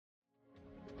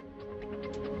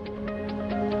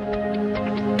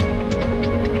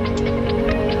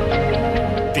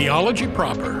Theology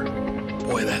Proper.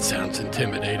 Boy, that sounds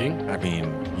intimidating. I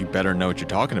mean, you better know what you're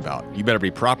talking about. You better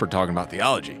be proper talking about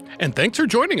theology. And thanks for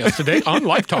joining us today on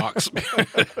Life Talks.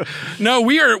 No,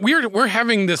 we're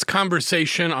having this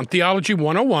conversation on Theology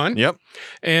 101. Yep.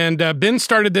 And Ben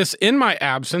started this in my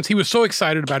absence. He was so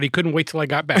excited about it, he couldn't wait till I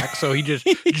got back. So he just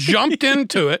jumped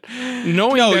into it,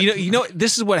 knowing that... you know,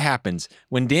 this is what happens.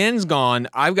 When Dan's gone,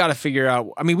 I've got to figure out...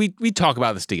 I mean, we talk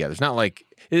about this together. It's not like...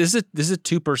 This is a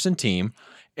two-person team.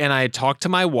 And I had talked to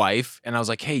my wife, and I was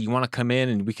like, hey, you want to come in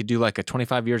and we could do like a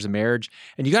 25 years of marriage?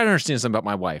 And you got to understand something about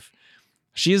my wife.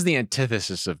 She is the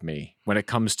antithesis of me when it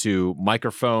comes to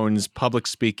microphones, public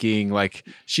speaking. Like,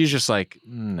 she's just like,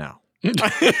 no. And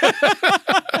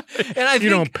you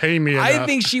don't pay me enough. I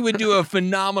think she would do a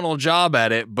phenomenal job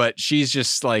at it, but she's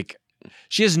just like,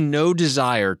 she has no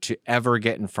desire to ever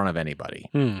get in front of anybody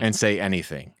and say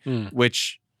anything,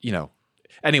 which, you know.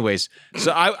 Anyways,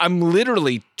 so I'm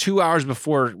literally 2 hours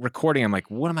before recording, I'm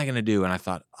like, what am I going to do? And I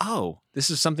thought, oh,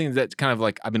 this is something that kind of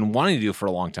like I've been wanting to do for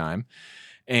a long time.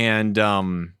 And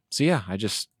so, yeah, I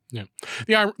just... Yeah.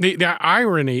 The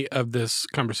irony of this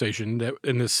conversation that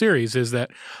in this series is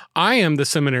that I am the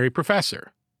seminary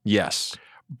professor. Yes.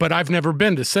 But I've never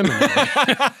been to seminary.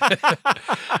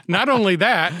 Not only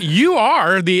that, you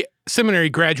are the seminary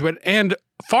graduate and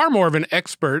far more of an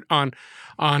expert on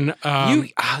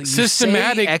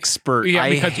systematic say expert. Yeah, I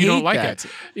because you don't like that.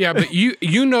 it. Yeah, but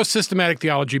you know systematic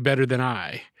theology better than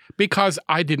I, because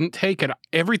I didn't take it.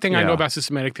 Everything I know about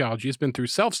systematic theology has been through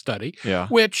self-study,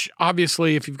 which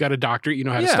obviously if you've got a doctorate, you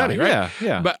know how to study, right?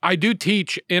 Yeah. But I do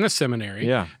teach in a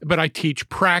seminary, but I teach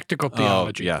practical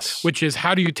theology, which is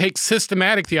how do you take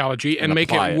systematic theology and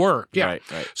make it work. Yeah. Right.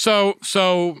 So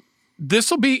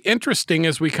this will be interesting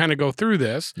as we kind of go through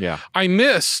this. Yeah. I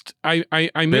missed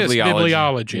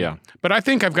bibliology. Yeah. But I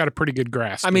think I've got a pretty good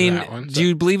grasp of that one. Do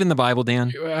you believe in the Bible,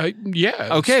 Dan?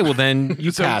 Yeah. Okay, well then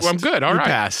you passed. I'm good. All right.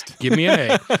 You passed. Give me an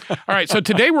A. All right. So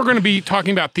today we're going to be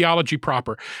talking about theology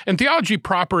proper. And theology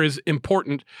proper is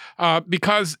important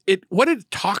because what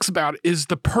it talks about is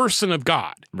the person of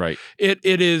God. Right. It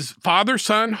is Father,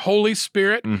 Son, Holy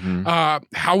Spirit,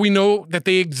 how we know that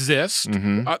they exist,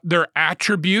 their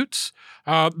attributes,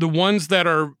 the ones that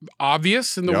are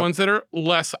obvious and the ones that are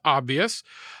less obvious,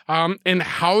 and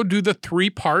how do the three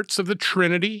parts of the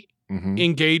Trinity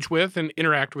engage with and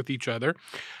interact with each other.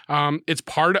 It's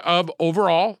part of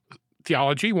overall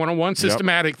Theology 101,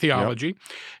 systematic theology.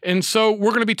 And so we're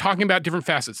going to be talking about different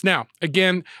facets. Now,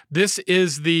 again, this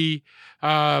is the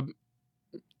Mick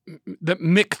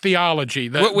theology.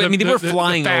 We're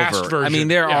flying over. Version. I mean,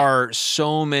 there are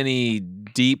so many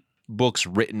deep books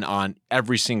written on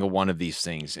every single one of these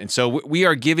things. And so we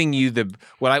are giving you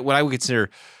what I would consider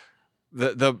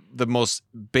the most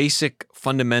basic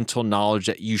fundamental knowledge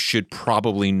that you should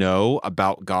probably know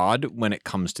about God when it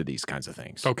comes to these kinds of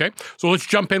things. Okay. So let's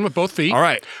jump in with both feet. All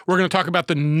right. We're going to talk about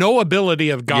the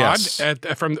knowability of God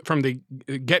from the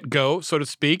get-go, so to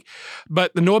speak.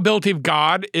 But the knowability of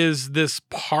God is this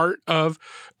part of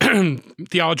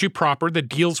theology proper that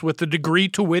deals with the degree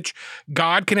to which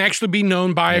God can actually be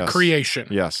known by a creation.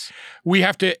 Yes. We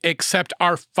have to accept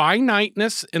our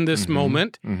finiteness in this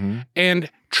moment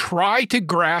and try to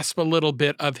grasp a little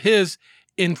bit of his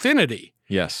infinity.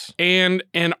 Yes. And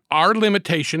our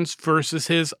limitations versus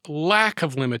his lack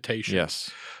of limitation. Yes.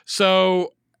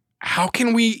 So how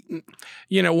can we,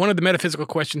 one of the metaphysical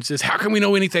questions is, how can we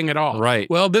know anything at all? Right.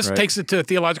 Well, this takes it to a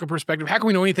theological perspective. How can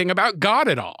we know anything about God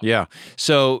at all? Yeah.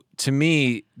 So to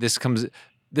me, this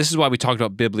is why we talked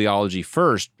about bibliology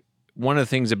first. One of the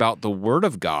things about the Word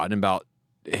of God and about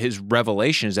his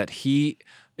revelation is that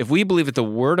if we believe that the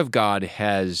Word of God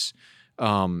is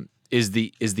the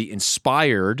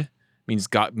inspired,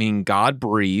 meaning God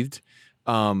breathed,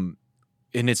 and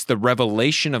it's the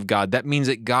revelation of God, that means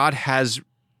that God has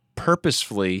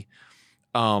purposefully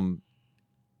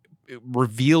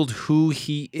revealed who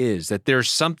he is, that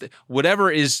there's something, whatever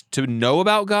is to know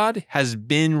about God has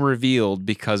been revealed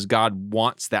because God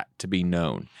wants that to be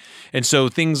known. And so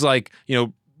things like,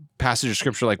 passage of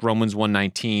scripture like Romans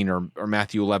 1:19 or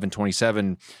Matthew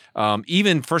 11:27,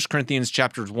 even 1 Corinthians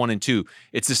chapters 1 and 2,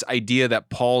 it's this idea that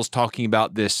Paul's talking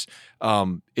about this,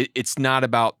 it's not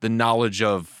about the knowledge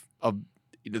of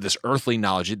this earthly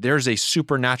knowledge. There's a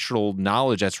supernatural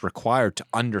knowledge that's required to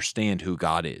understand who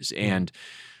God is. And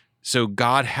so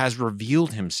God has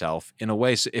revealed himself in a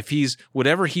way. So if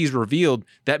whatever he's revealed,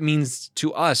 that means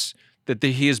to us that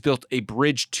he has built a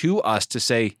bridge to us to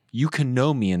say, you can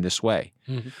know me in this way.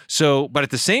 So, but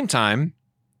at the same time,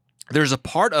 there's a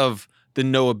part of the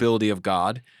knowability of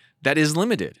God that is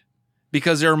limited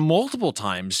because there are multiple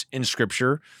times in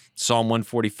Scripture, Psalm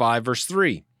 145 verse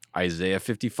 3, Isaiah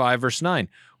 55 verse 9,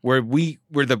 where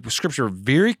the Scripture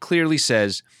very clearly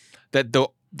says that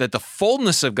the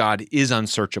fullness of God is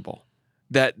unsearchable,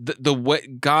 that the way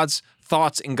God's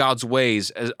thoughts and God's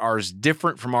ways are as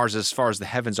different from ours as far as the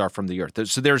heavens are from the earth.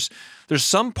 So there's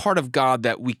some part of God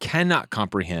that we cannot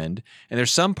comprehend, and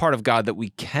there's some part of God that we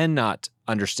cannot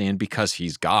understand because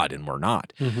he's God and we're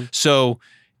not. Mm-hmm. So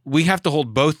we have to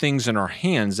hold both things in our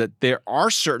hands, that there are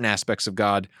certain aspects of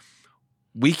God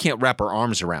we can't wrap our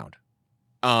arms around.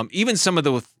 Even some of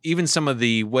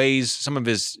the ways, some of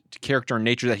his character and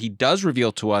nature that he does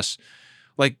reveal to us,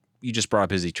 like you just brought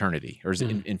up his eternity or his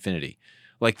infinity.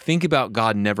 Like, think about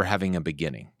God never having a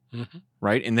beginning,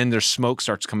 right? And then there's smoke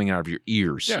starts coming out of your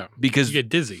ears, because you get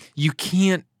dizzy. We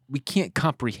can't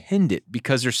comprehend it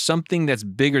because there's something that's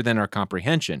bigger than our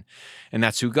comprehension, and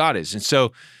that's who God is. And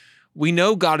so we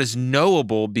know God is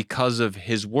knowable because of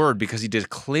his word, because he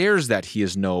declares that he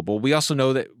is knowable. We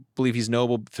also believe he's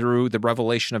knowable through the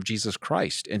revelation of Jesus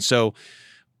Christ. And so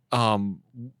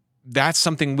that's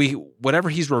something whatever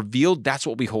he's revealed, that's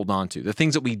what we hold on to. The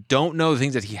things that we don't know, the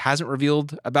things that he hasn't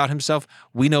revealed about himself,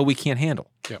 we know we can't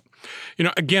handle. Yep.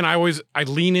 Again, I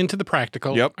lean into the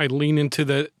practical. Yep. I lean into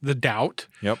the doubt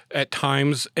at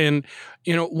times. And,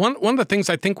 one of the things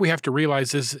I think we have to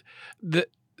realize is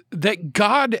that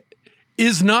God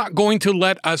is not going to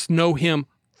let us know him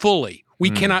fully. We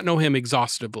cannot know him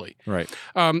exhaustively. Right.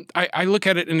 I look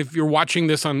at it, and if you're watching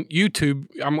this on YouTube,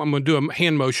 I'm going to do a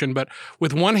hand motion, but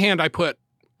with one hand I put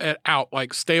it out,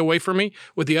 like, stay away from me.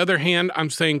 With the other hand,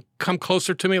 I'm saying, come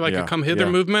closer to me, like a come hither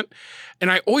movement.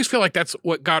 And I always feel like that's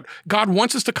what God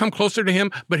wants us to come closer to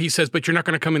him, but he says, but you're not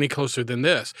going to come any closer than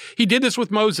this. He did this with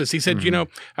Moses. He said,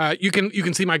 you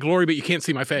can see my glory, but you can't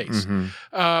see my face.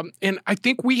 And I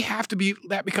think we have to be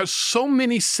that, because so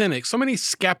many cynics, so many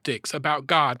skeptics about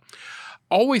God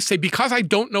always say, because I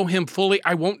don't know him fully,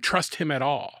 I won't trust him at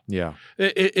all. Yeah.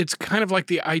 It's kind of like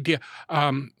the idea,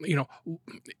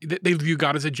 they view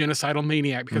God as a genocidal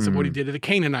maniac because of what he did to the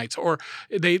Canaanites, or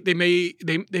they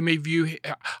may view,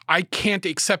 I can't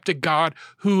accept a God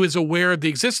who is aware of the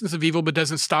existence of evil but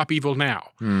doesn't stop evil now,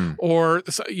 or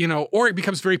it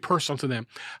becomes very personal to them.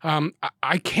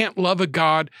 I can't love a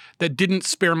God that didn't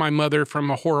spare my mother from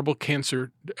a horrible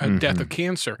cancer, death of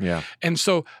cancer. Yeah. And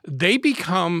so they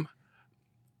become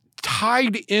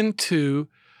tied into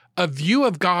a view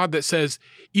of God that says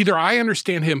either I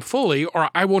understand him fully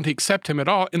or I won't accept him at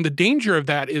all. And the danger of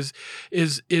that is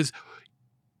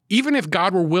even if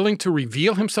God were willing to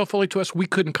reveal himself fully to us, we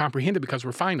couldn't comprehend it because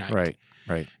we're finite.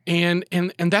 Right. And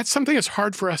that's something that's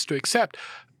hard for us to accept,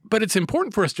 but it's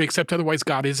important for us to accept, otherwise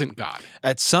God isn't God.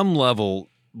 At some level,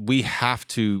 we have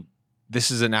to,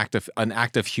 this is an act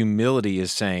of humility,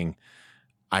 is saying,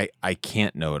 I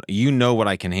can't know it. You know what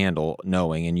I can handle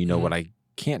knowing, and you know what I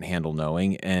can't handle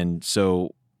knowing. And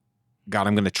so, God,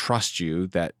 I'm going to trust you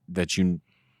that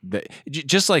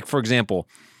just like, for example,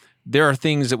 there are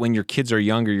things that when your kids are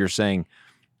younger, you're saying,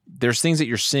 there's things that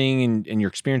you're seeing and you're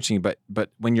experiencing, but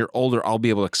when you're older, I'll be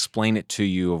able to explain it to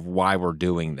you of why we're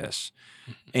doing this.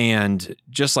 And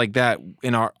just like that,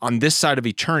 on this side of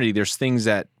eternity, there's things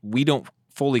that we don't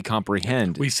fully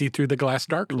comprehend. We see through the glass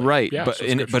darkly. Right. Yeah,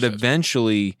 but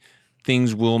eventually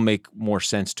things will make more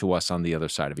sense to us on the other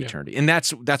side of eternity. And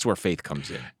that's where faith comes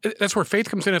in. That's where faith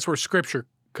comes in. That's where Scripture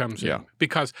comes in.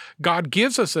 Because God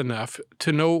gives us enough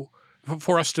to know,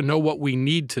 for us to know what we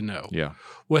need to know,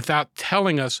 without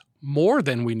telling us more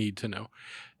than we need to know.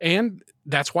 And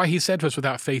that's why he said to us,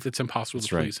 without faith, it's impossible to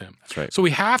please him. That's right. So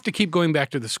we have to keep going back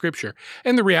to the Scripture.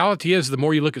 And the reality is, the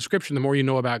more you look at Scripture, the more you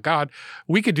know about God.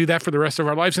 We could do that for the rest of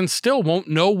our lives and still won't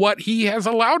know what he has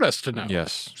allowed us to know.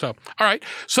 Yes. So, all right.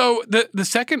 So the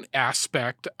second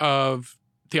aspect of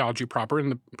theology proper in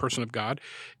the person of God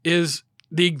is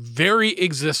the very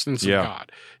existence of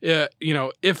God.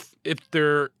 If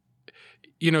there...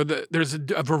 there's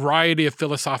a variety of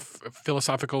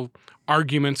philosophical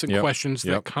arguments and questions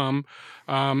that come.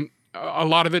 A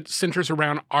lot of it centers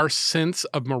around our sense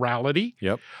of morality,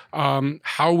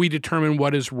 how we determine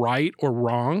what is right or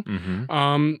wrong.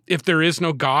 If there is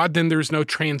no God, then there's no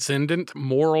transcendent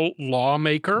moral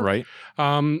lawmaker. Right.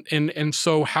 And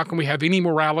so how can we have any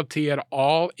morality at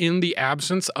all in the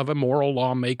absence of a moral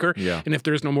lawmaker? Yeah. And if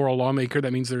there is no moral lawmaker,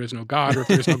 that means there is no God, or if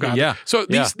there is no God. So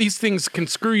these things can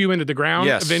screw you into the ground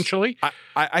eventually.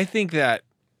 I think that,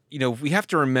 we have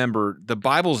to remember the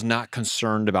Bible's not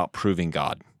concerned about proving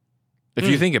God. If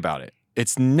you think about it,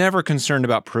 it's never concerned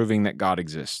about proving that God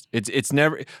exists. It's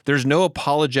never, there's no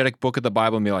apologetic book of the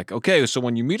Bible and be like, okay, so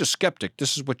when you meet a skeptic,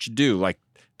 this is what you do. Like,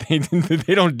 they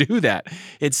don't do that.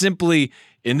 It's simply,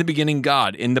 in the beginning,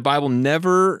 God. And the Bible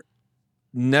never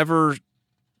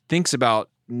thinks about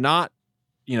not,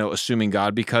 assuming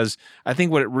God, because I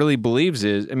think what it really believes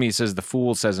is, it says the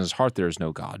fool says in his heart there is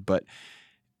no God, but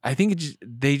I think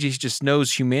they just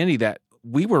knows humanity that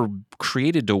we were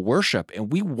created to worship,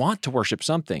 and we want to worship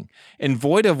something. And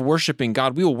void of worshiping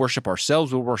God, we will worship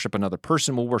ourselves, we'll worship another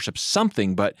person, we'll worship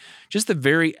something. But just the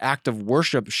very act of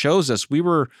worship shows us we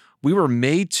were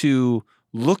made to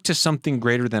look to something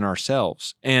greater than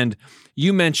ourselves. And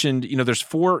you mentioned, there's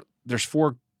four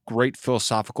great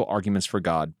philosophical arguments for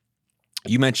God.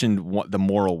 You mentioned the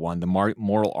moral one, the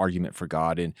moral argument for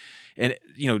God. And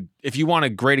if you want a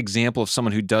great example of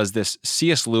someone who does this,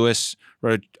 C.S. Lewis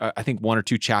wrote, I think, 1 or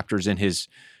 2 chapters in his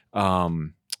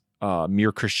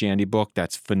Mere Christianity book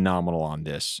that's phenomenal on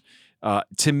this.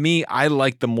 To me, I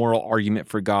like the moral argument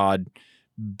for God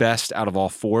best out of all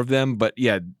 4 of them. But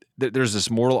yeah, there's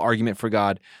this moral argument for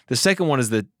God. The second one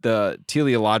is the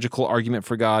teleological argument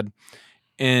for God.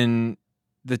 And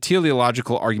the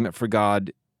teleological argument for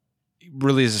God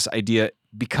really is this idea,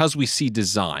 because we see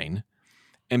design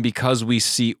and because we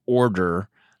see order,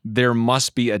 there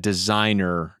must be a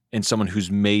designer and someone who's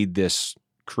made this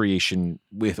creation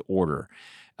with order.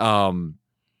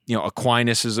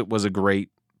 Aquinas was a great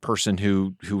person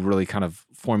who really kind of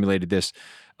formulated this.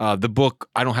 The book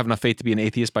 "I Don't Have Enough Faith to Be an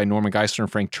Atheist" by Norman Geisler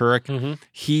and Frank Turek,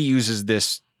 he uses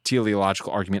this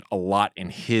teleological argument a lot in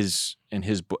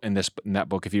that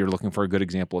book. If you're looking for a good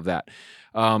example of that.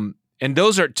 And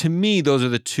those are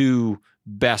the 2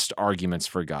 best arguments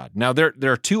for God. Now, there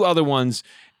are 2 other ones,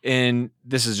 and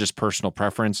this is just personal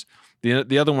preference.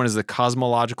 The other one is the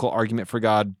cosmological argument for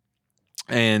God,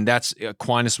 and that's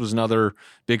Aquinas was another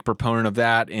big proponent of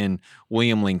that, and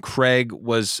William Lane Craig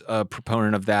was a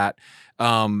proponent of that.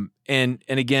 And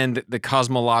again, the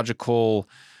cosmological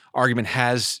argument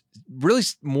has really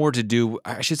more to do,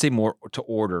 I should say more to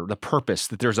order, the purpose,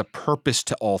 that there's a purpose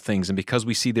to all things. And because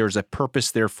we see there's a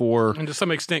purpose, therefore... And to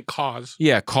some extent, cause.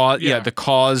 Yeah, the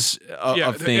cause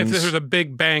of things. If there's a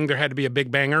big bang, there had to be a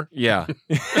big banger. Yeah.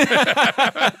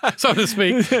 So to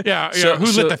speak. Yeah. Who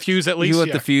lit the fuse at least? Who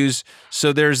lit the fuse?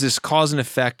 So there's this cause and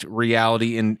effect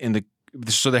reality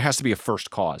so there has to be a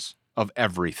first cause of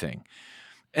everything.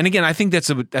 And again, I think that's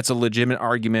a legitimate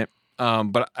argument.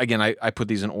 But again, I put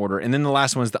these in order. And then the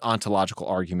last one is the ontological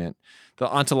argument. The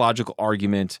ontological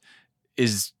argument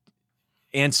is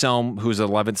Anselm, who was an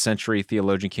 11th century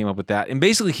theologian, came up with that. And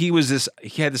basically he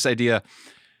had this idea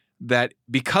that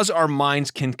because our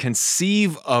minds can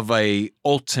conceive of a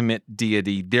ultimate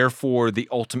deity, therefore the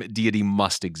ultimate deity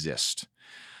must exist.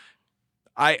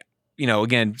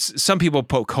 Again, some people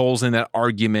poke holes in that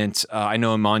argument. I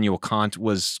know Immanuel Kant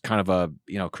was kind of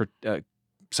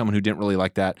someone who didn't really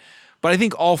like that. But I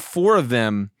think all 4 of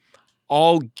them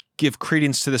all give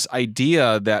credence to this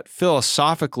idea that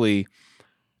philosophically,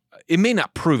 it may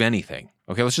not prove anything.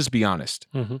 Okay, let's just be honest.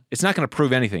 It's not going to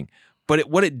prove anything. But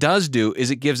what it does do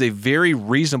is it gives a very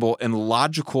reasonable and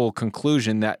logical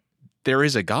conclusion that there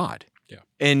is a God. Yeah.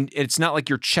 And it's not like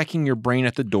you're checking your brain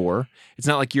at the door. It's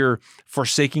not like you're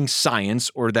forsaking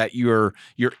science or that you're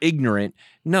ignorant.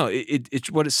 No, it's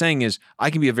what it's saying is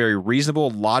I can be a very reasonable,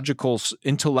 logical,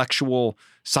 intellectual,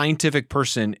 scientific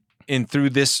person, and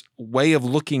through this way of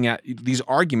looking at these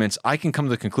arguments, I can come to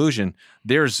the conclusion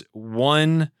there's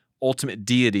one ultimate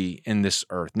deity in this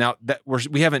earth. Now, that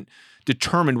we haven't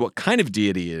determined what kind of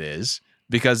deity it is,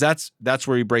 because that's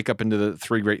where you break up into the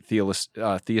 3 great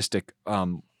theistic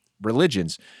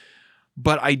religions.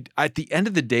 But at the end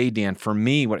of the day, Dan, for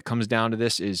me, what it comes down to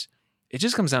this is it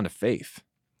just comes down to faith.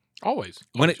 Always.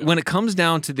 When it comes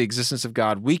down to the existence of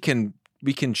God, we can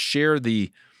share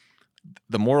the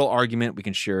moral argument, we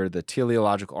can share the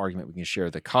teleological argument, we can share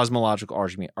the cosmological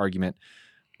argument.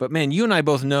 But man, you and I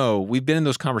both know, we've been in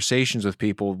those conversations with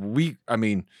people. We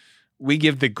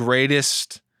give the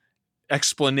greatest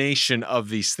explanation of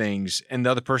these things, and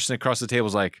the other person across the table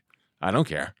is like, I don't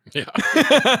care. Yeah.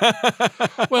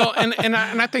 Well, and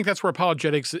I think that's where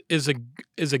apologetics is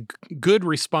a good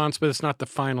response, but it's not the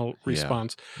final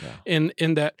response. Yeah.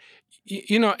 In that,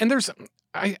 and there's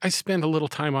I spend a little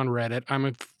time on Reddit. I'm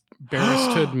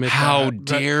embarrassed to admit How that.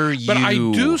 dare you? But I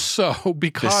do so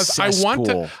because I want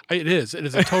to. It is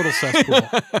a total cesspool.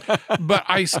 But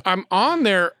I'm on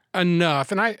there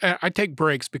enough, and I take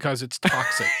breaks because it's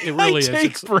toxic. It really is.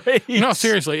 Take breaks. No,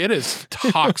 seriously, it is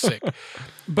toxic.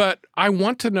 But I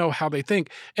want to know how they think,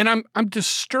 and I'm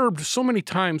disturbed so many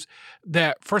times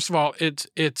that, first of all, it's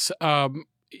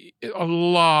a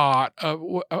lot of,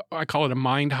 I call it a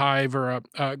mind hive or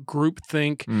a group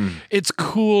think. It's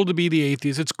cool to be the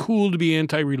atheist. It's cool to be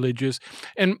anti-religious.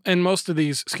 And most of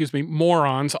these,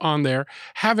 morons on there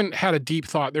haven't had a deep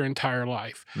thought their entire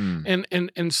life.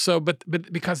 And so, but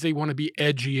because they want to be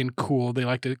edgy and cool, they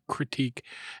like to critique.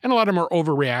 And a lot of them are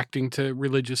overreacting to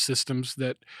religious systems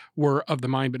that were of the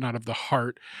mind but not of the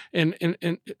heart.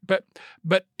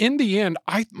 But in the end,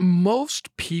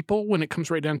 most people, when it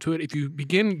comes right down to it, if you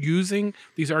begin using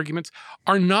these arguments,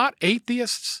 are not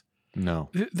atheists. No.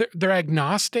 They're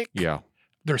agnostic. Yeah.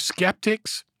 They're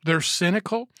skeptics. They're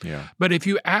cynical. Yeah. But if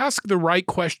you ask the right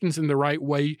questions in the right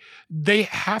way, they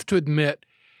have to admit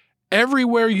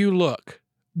everywhere you look,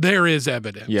 there is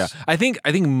evidence. Yeah. I think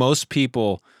most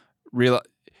people realize,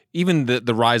 even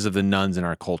the rise of the nuns in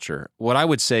our culture, what I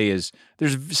would say is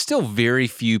there's still very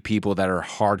few people that are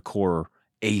hardcore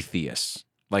atheists.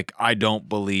 Like, I don't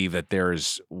believe that there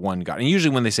is one God. And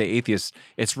usually when they say atheists,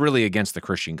 it's really against the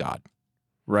Christian God,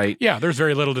 right? Yeah, there's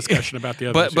very little discussion about the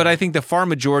others. But I think the far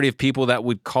majority of people that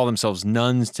would call themselves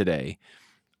nuns today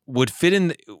would fit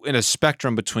in a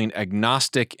spectrum between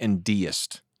agnostic and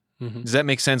deist. Does that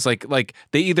make sense? Like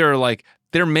they either are like,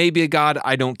 there may be a God,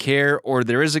 I don't care, or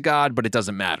there is a God, but it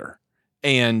doesn't matter.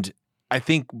 And I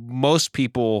think most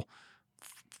people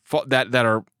that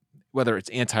are, whether it's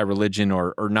anti-religion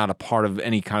or not a part of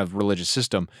any kind of religious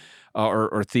system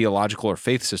or theological or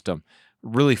faith system,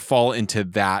 really fall into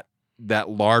that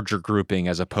larger grouping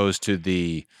as opposed to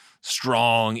the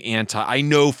strong I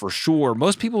know for sure.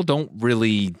 Most people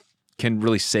can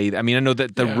really say that. I mean, I know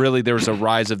that really there was a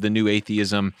rise of the new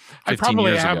atheism 15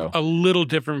 years ago. I probably have a little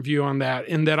different view on that,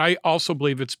 in that I also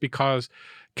believe it's because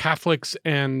Catholics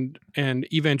and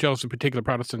evangelicals, in particular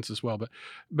Protestants as well,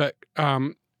 but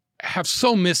have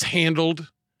so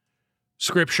mishandled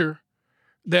Scripture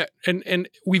that and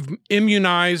we've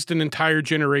immunized an entire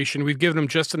generation. We've given them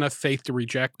just enough faith to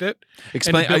reject it and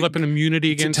to build up an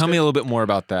immunity against it. Tell me a little bit more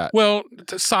about that. Well,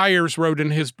 Sayers wrote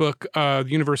in his book, The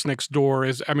Universe Next Door,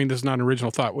 this is not an original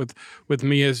thought with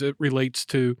me as it relates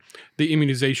to the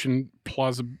immunization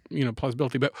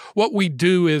plausibility. But what we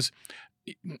do is,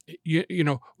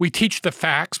 we teach the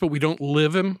facts, but we don't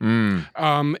live them.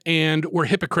 And we're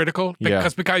hypocritical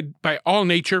because by all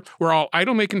nature, we're all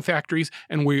idol-making factories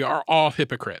and we are all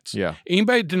hypocrites. Yeah.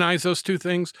 Anybody denies those two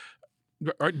things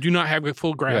do not have a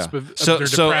full grasp of their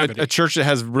depravity. So a church that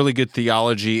has really good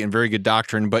theology and very good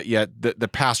doctrine, but yet the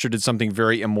pastor did something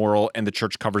very immoral and the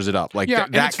church covers it up. Like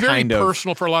and it's very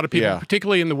personal for a lot of people,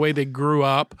 particularly in the way they grew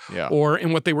up or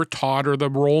in what they were taught or the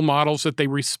role models that they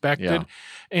respected.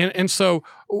 And so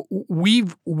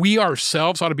we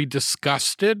ourselves ought to be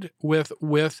disgusted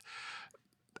with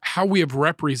how we have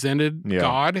represented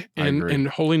God and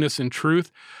holiness and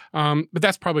truth. But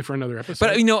that's probably for another episode.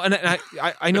 But, and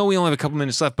I know we only have a couple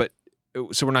minutes left, but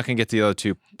so we're not going to get to the other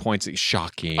 2 points.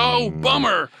 Shocking. Oh,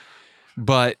 bummer.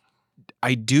 But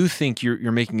I do think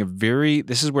you're making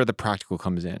this is where the practical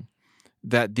comes in,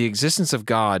 that the existence of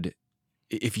God,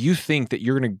 if you think that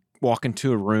you're going to walk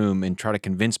into a room and try to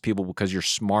convince people because you're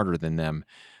smarter than them,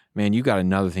 man, you got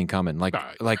another thing coming. Like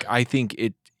I think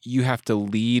you have to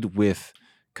lead with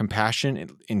compassion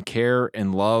and care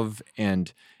and love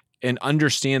and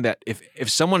understand that if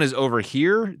someone is over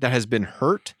here that has been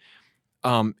hurt,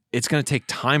 it's going to take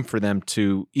time for them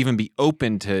to even be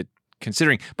open to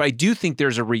considering. But I do think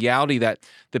there's a reality that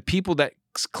the people that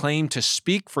claim to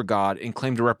speak for God and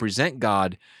claim to represent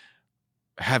God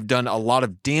have done a lot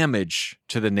of damage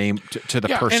to the name, to the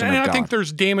person of God. I think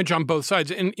there's damage on both sides.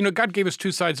 And, God gave us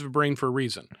 2 sides of a brain for a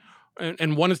reason.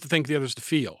 And one is to think, the other is to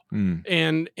feel.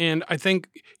 And I think,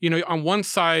 on one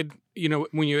side,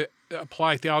 when you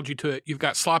apply theology to it, you've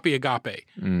got sloppy agape.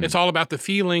 It's all about the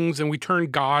feelings, and we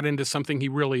turn God into something he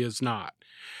really is not.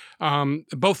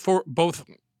 Both for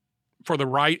the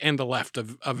right and the left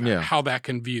of how that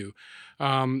can view.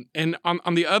 And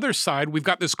on the other side, we've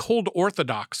got this cold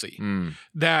orthodoxy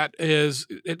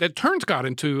that turns God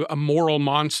into a moral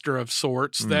monster of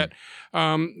sorts that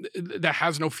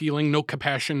has no feeling, no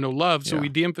compassion, no love. So we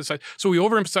de-emphasize. So we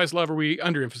overemphasize love, or we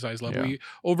underemphasize love. We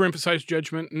overemphasize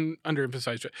judgment and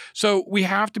underemphasize judgment. So we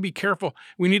have to be careful.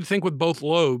 We need to think with both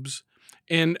lobes.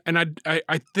 And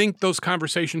I think those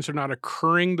conversations are not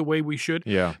occurring the way we should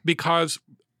because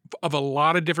of a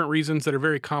lot of different reasons that are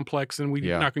very complex, and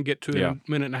we're not going to get to in a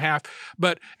minute and a half.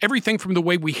 But everything from the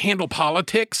way we handle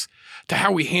politics to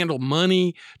how we handle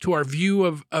money to our view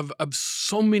of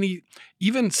so many,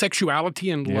 even sexuality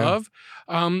and love,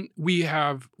 we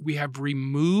have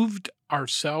removed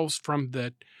ourselves from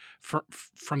the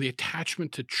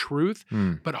attachment to truth,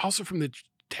 but also from the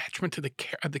attachment to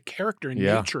the character and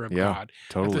nature of God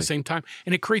at the same time.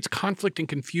 And it creates conflict and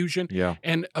confusion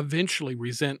and eventually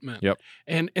resentment.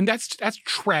 And that's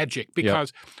tragic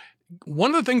because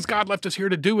one of the things God left us here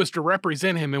to do is to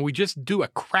represent him, and we just do a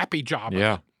crappy job of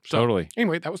it. So,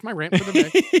 anyway, that was my rant for the day.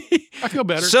 I feel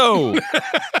better. So,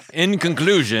 in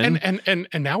conclusion, and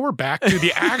now we're back to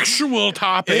the actual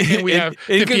topic, and we have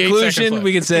in conclusion,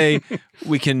 we can say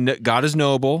God is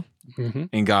knowable,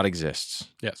 and God exists.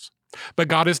 Yes, but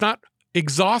God is not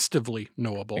exhaustively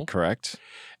knowable. Correct.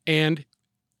 And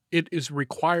it is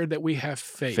required that we have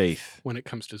faith when it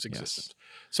comes to his existence.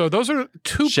 So those are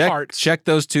two parts. Check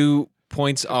those 2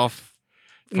 points off.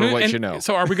 For what you know.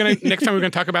 So are we going to, next time we're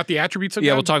going to talk about the attributes of God?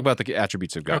 Yeah, we'll talk about the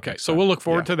attributes of God. Okay, so we'll look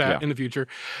forward to that in the future.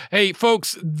 Hey,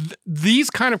 folks, these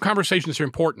kind of conversations are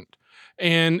important.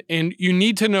 And you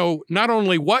need to know not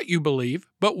only what you believe,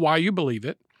 but why you believe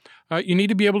it. You need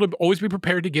to be able to always be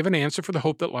prepared to give an answer for the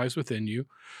hope that lies within you.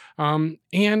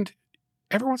 And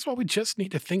every once in a while, we just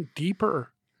need to think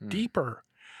deeper.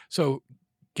 So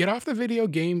get off the video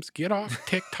games, get off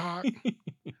TikTok.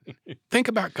 Think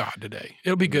about God today.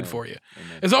 It'll be good for you.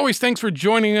 Amen. As always, thanks for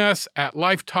joining us at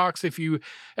Life Talks. If you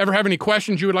ever have any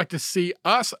questions you would like to see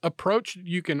us approach,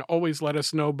 you can always let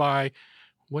us know by,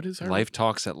 what is our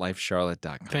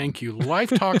lifetalks@lifecharlotte.com. Thank you. Life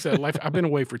Talks at Life. I've been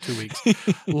away for 2 weeks.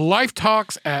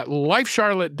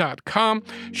 lifetalks@lifecharlotte.com.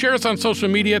 Share us on social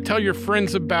media. Tell your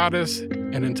friends about us.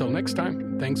 And until next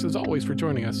time, thanks as always for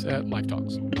joining us at Life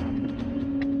Talks.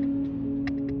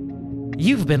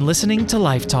 You've been listening to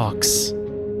Life Talks.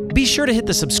 Be sure to hit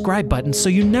the subscribe button so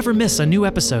you never miss a new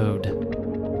episode.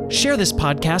 Share this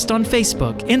podcast on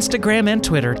Facebook, Instagram, and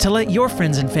Twitter to let your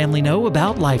friends and family know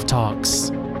about Life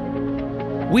Talks.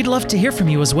 We'd love to hear from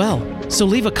you as well, so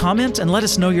leave a comment and let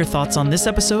us know your thoughts on this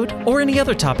episode or any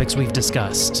other topics we've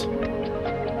discussed.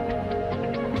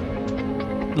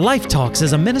 Life Talks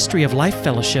is a ministry of Life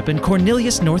Fellowship in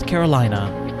Cornelius, North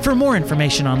Carolina. For more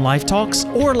information on Life Talks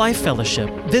or Life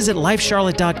Fellowship, visit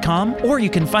lifecharlotte.com, or you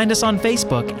can find us on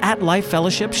Facebook at Life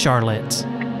Fellowship Charlotte.